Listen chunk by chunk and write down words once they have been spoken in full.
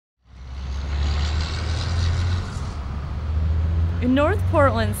In North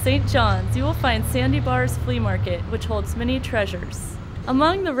Portland's St. John's, you will find Sandy Barr's Flea Market, which holds many treasures.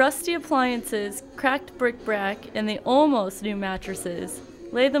 Among the rusty appliances, cracked bric-a-brac, and the almost new mattresses,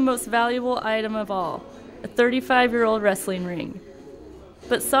 lay the most valuable item of all, a 35-year-old wrestling ring.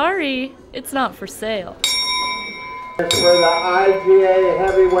 But sorry, it's not for sale. For the IGA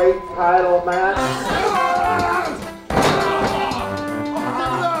heavyweight title match.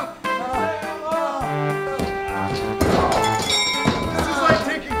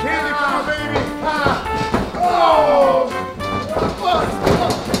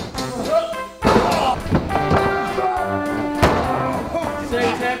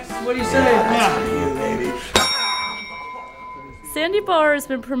 What do you say? Yeah, baby. Sandy Barr has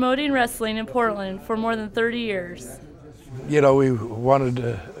been promoting wrestling in Portland for more than 30 years. You know, we wanted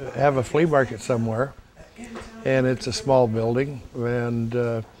to have a flea market somewhere, and it's a small building, and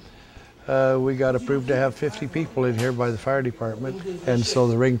we got approved to have 50 people in here by the fire department, and so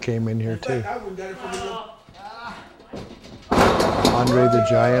the ring came in here too. Andre the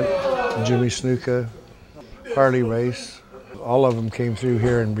Giant, Jimmy Snuka, Harley Race. All of them came through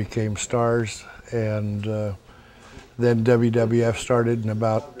here and became stars, and then WWF started in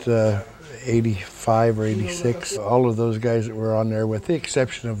about 85 or 86. All of those guys that were on there, with the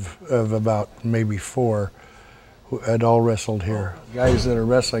exception of about maybe 4, who had all wrestled here. Guys that are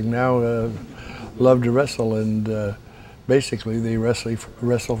wrestling now love to wrestle, and basically they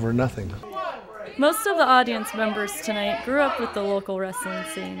wrestle for nothing. Most of the audience members tonight grew up with the local wrestling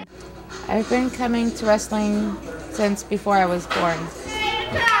scene. I've been coming to wrestling since before I was born.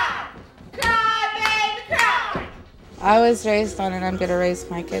 I was raised on it. I'm going to raise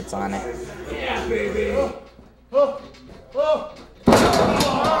my kids on it. Yeah, baby. What do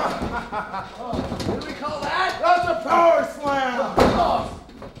we call that? That's a power slam.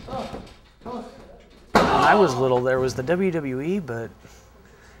 When I was little, there was the WWE, but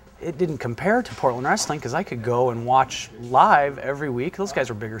it didn't compare to Portland wrestling because I could go and watch live every week. Those guys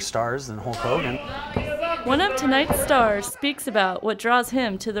were bigger stars than Hulk Hogan. One of tonight's stars speaks about what draws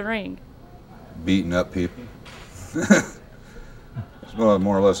him to the ring. Beating up people. That's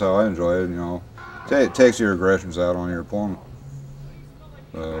more or less how I enjoy it, you know. It takes your aggressions out on your opponent.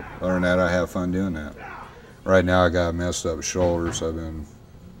 Other than that, I have fun doing that. Right now I got messed up shoulders. I've been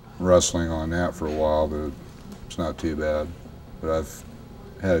wrestling on that for a while, but it's not too bad. But I've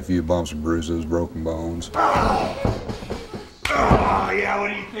had a few bumps and bruises, broken bones. Oh, yeah, what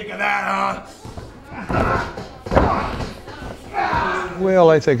do you think of that, huh?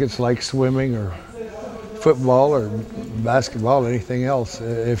 Well, I think it's like swimming or football or basketball, anything else.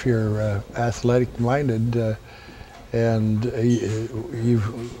 If you're athletic-minded and you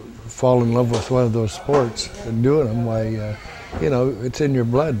fall in love with one of those sports and doing them, why, you know, it's in your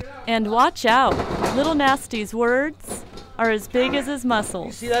blood. And watch out, Little Nasty's words are as big as his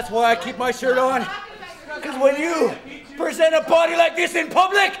muscles. See, that's why I keep my shirt on. Because when you present a body like this in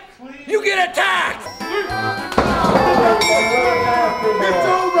public, you get attacked! It's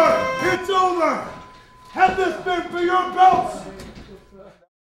over! It's over! Had this been for your belts,